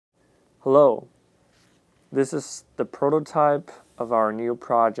Hello, this is the prototype of our new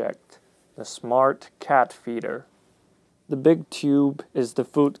project, the Smart Cat Feeder. The big tube is the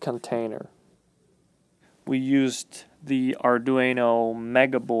food container. We used the Arduino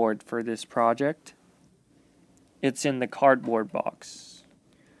Mega board for this project. It's in the cardboard box.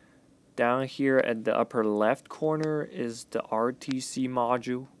 Down here at the upper left corner is the RTC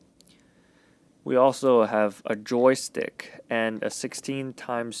module. We also have a joystick and a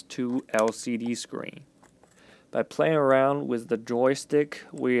 16x2 LCD screen. By playing around with the joystick,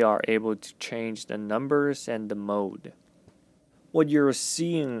 we are able to change the numbers and the mode. What you're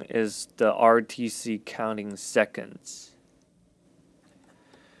seeing is the RTC counting seconds.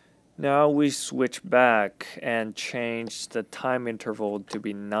 Now we switch back and change the time interval to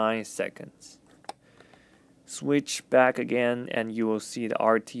be 9 seconds. Switch back again and you will see the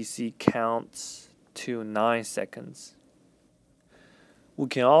RTC counts to 9 seconds. We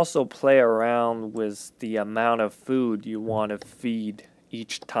can also play around with the amount of food you want to feed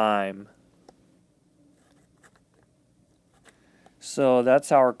each time. So that's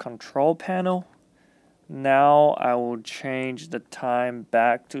our control panel. Now I will change the time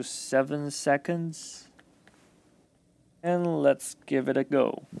back to 7 seconds. And let's give it a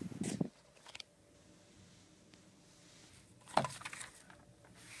go.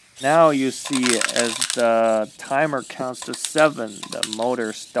 Now you see as the timer counts to 7, the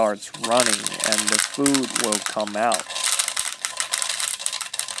motor starts running and the food will come out.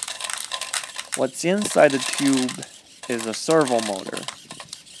 What's inside the tube is a servo motor.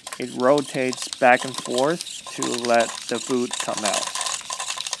 It rotates back and forth to let the food come out.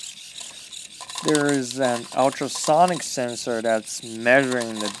 There is an ultrasonic sensor that's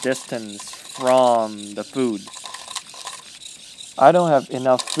measuring the distance from the food. I don't have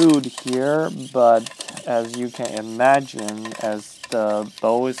enough food here, but as you can imagine, as the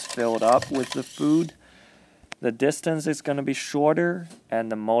bowl is filled up with the food, the distance is going to be shorter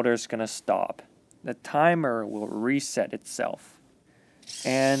and the motor is going to stop. The timer will reset itself.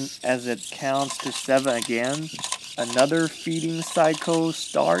 And as it counts to 7 again, another feeding cycle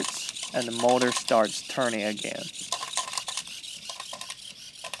starts and the motor starts turning again.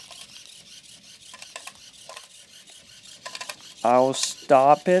 I'll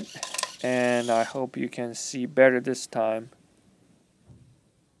stop it, and I hope you can see better this time.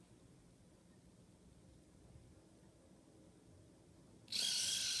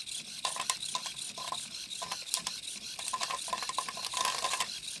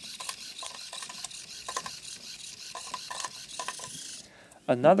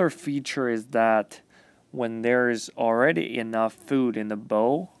 Another feature is that when there is already enough food in the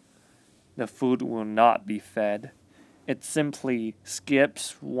bowl, the food will not be fed. It simply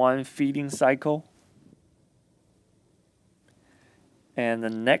skips one feeding cycle. And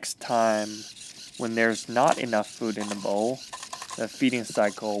the next time, when there's not enough food in the bowl, the feeding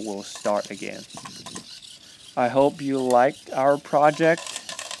cycle will start again. I hope you liked our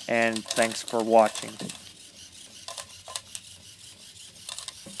project, and thanks for watching.